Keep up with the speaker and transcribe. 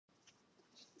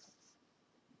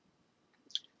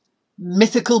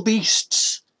Mythical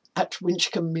beasts at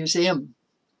Winchcombe Museum.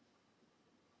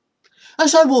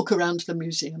 As I walk around the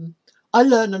museum, I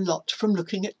learn a lot from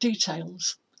looking at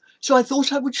details, so I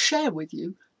thought I would share with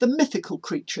you the mythical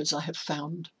creatures I have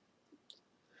found.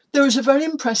 There is a very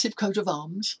impressive coat of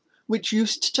arms, which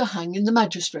used to hang in the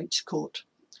magistrates' court.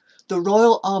 The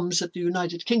royal arms of the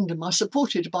United Kingdom are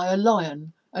supported by a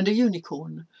lion and a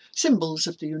unicorn, symbols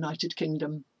of the United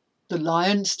Kingdom. The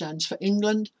lion stands for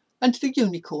England and the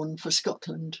unicorn for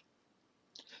Scotland.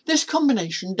 This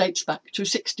combination dates back to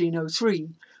 1603,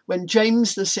 when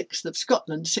James VI of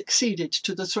Scotland succeeded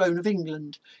to the throne of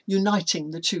England, uniting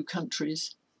the two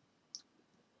countries.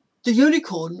 The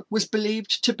unicorn was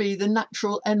believed to be the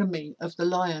natural enemy of the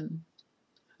lion,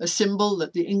 a symbol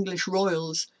that the English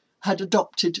royals had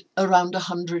adopted around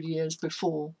 100 years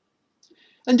before.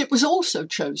 And it was also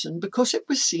chosen because it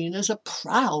was seen as a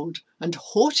proud and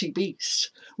haughty beast,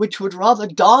 which would rather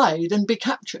die than be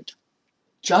captured,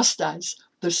 just as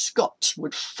the Scots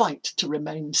would fight to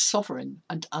remain sovereign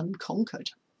and unconquered.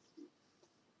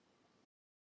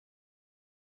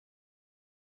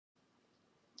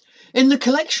 In the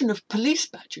collection of police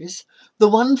badges, the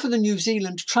one for the New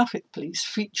Zealand Traffic Police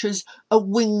features a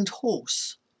winged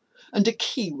horse and a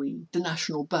kiwi, the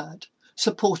national bird,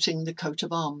 supporting the coat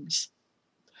of arms.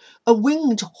 A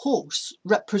winged horse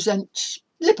represents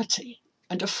liberty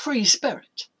and a free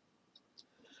spirit.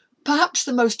 Perhaps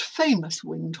the most famous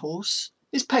winged horse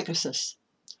is Pegasus,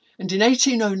 and in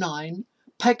 1809,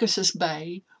 Pegasus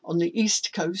Bay on the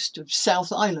east coast of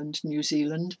South Island, New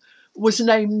Zealand, was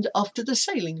named after the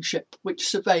sailing ship which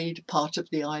surveyed part of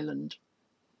the island.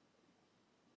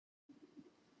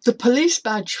 The police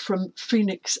badge from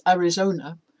Phoenix,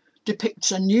 Arizona,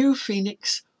 depicts a new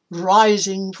phoenix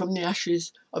rising from the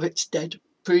ashes of its dead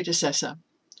predecessor.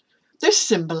 This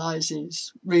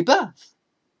symbolises rebirth,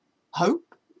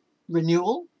 hope,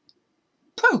 renewal,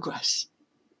 progress,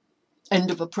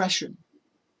 end of oppression,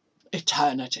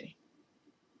 eternity.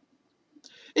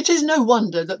 It is no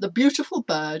wonder that the beautiful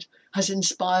bird has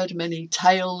inspired many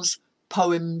tales,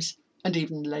 poems, and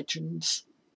even legends.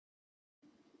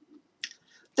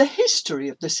 The history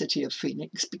of the city of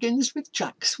Phoenix begins with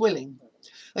Jack Swilling,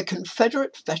 a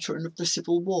Confederate veteran of the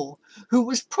Civil War who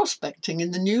was prospecting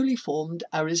in the newly formed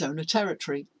Arizona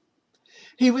Territory.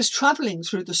 He was travelling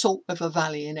through the Salt River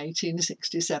Valley in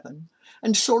 1867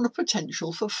 and saw the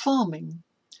potential for farming.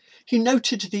 He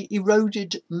noted the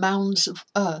eroded mounds of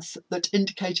earth that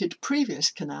indicated previous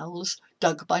canals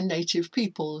dug by native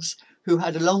peoples who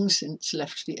had long since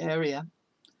left the area.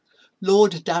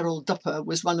 Lord Darrell Dupper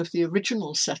was one of the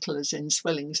original settlers in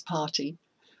Swilling's party,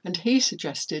 and he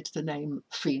suggested the name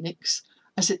Phoenix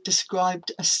as it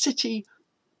described a city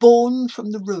born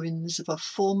from the ruins of a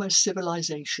former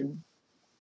civilization.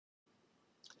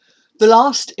 The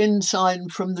last inn sign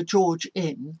from the George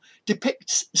Inn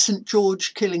depicts St.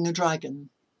 George killing a dragon.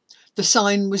 The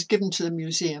sign was given to the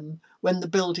museum when the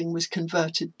building was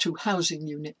converted to housing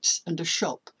units and a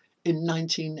shop in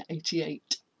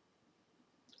 1988.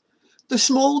 The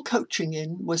small coaching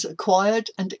inn was acquired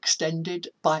and extended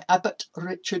by Abbot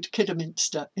Richard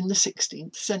Kidderminster in the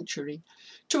 16th century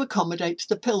to accommodate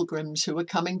the pilgrims who were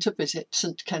coming to visit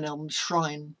St. Kenelm's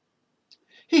shrine.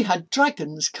 He had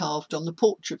dragons carved on the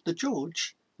porch of the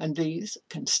George, and these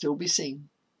can still be seen.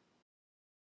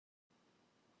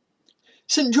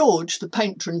 St. George, the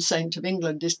patron saint of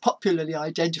England, is popularly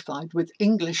identified with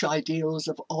English ideals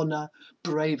of honour,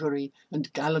 bravery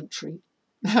and gallantry.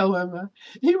 However,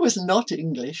 he was not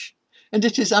English, and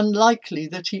it is unlikely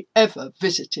that he ever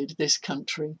visited this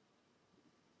country.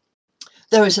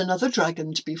 There is another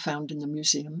dragon to be found in the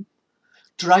museum.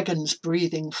 Dragons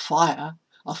breathing fire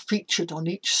are featured on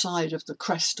each side of the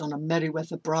crest on a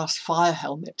Merryweather brass fire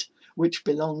helmet, which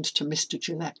belonged to Mr.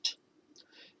 Gillette.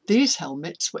 These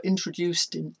helmets were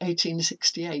introduced in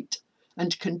 1868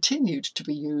 and continued to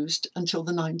be used until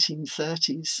the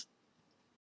 1930s.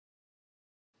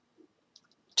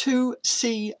 2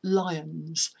 sea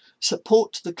lions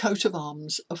support the coat of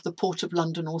arms of the Port of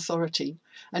London Authority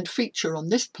and feature on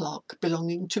this plaque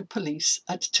belonging to police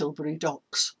at Tilbury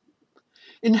Docks.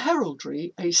 In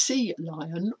heraldry, a sea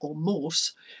lion, or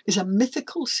morse, is a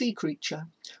mythical sea creature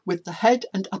with the head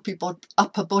and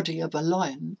upper body of a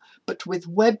lion, but with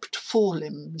webbed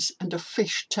forelimbs and a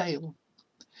fish tail.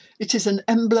 It is an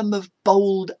emblem of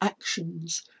bold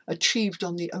actions achieved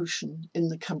on the ocean in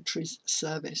the country's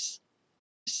service.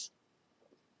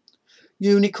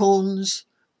 Unicorns,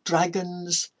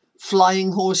 dragons,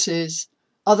 flying horses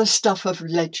are the stuff of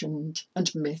legend and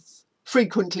myth,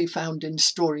 frequently found in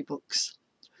storybooks.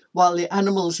 While the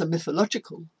animals are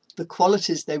mythological, the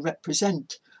qualities they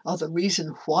represent are the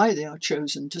reason why they are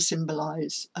chosen to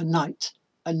symbolise a knight,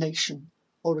 a nation,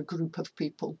 or a group of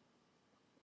people.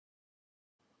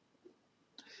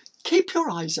 Keep your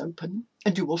eyes open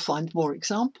and you will find more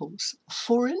examples.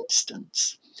 For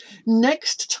instance,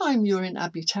 next time you're in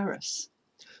Abbey Terrace,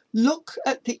 look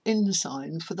at the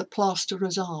ensign for the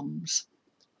Plasterers' Arms.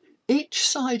 Each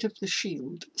side of the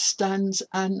shield stands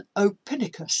an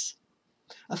Ophiuchus,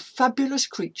 a fabulous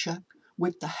creature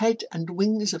with the head and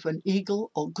wings of an eagle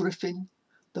or griffin,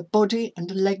 the body and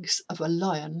legs of a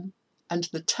lion, and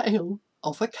the tail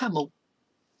of a camel.